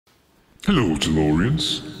Hello,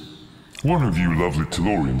 Tellurians. One of you lovely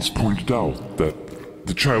Tellurians pointed out that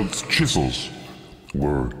the child's chisels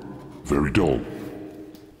were very dull.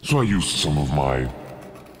 So I used some of my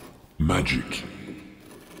magic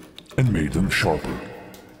and made them sharper.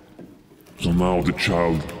 So now the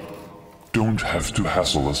child don't have to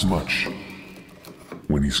hassle as much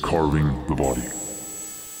when he's carving the body.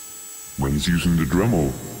 When he's using the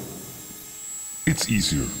Dremel, it's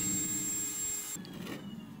easier.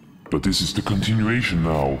 But this is the continuation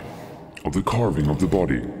now of the carving of the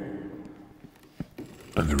body.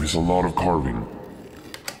 And there is a lot of carving.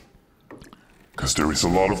 Because there is a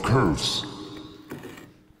lot of curves.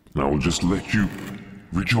 And I will just let you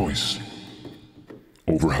rejoice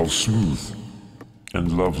over how smooth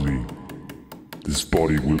and lovely this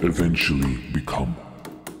body will eventually become.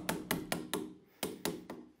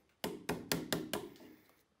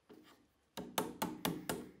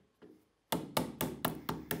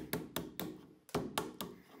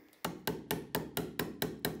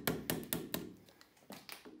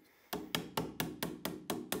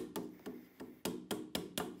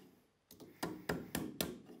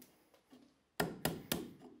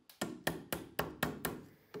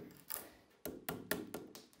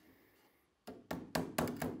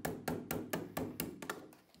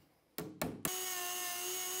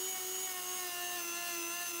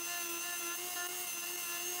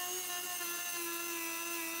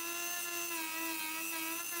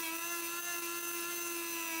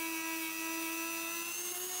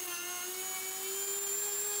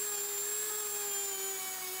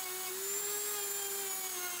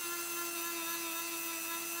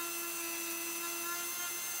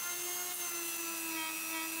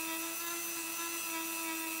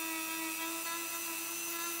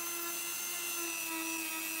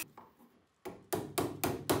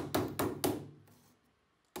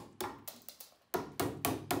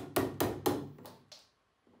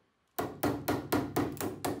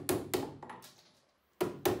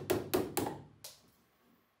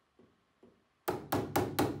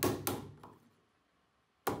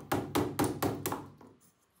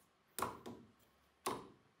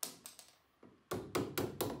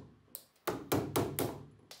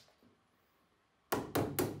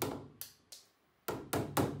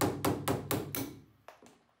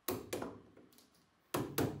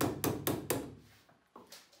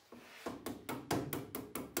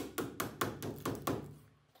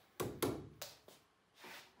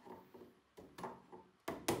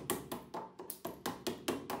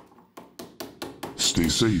 Stay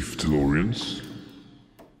safe, Tellurians,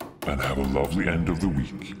 and have a lovely end of the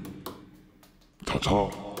week.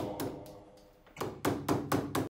 Ta-ta.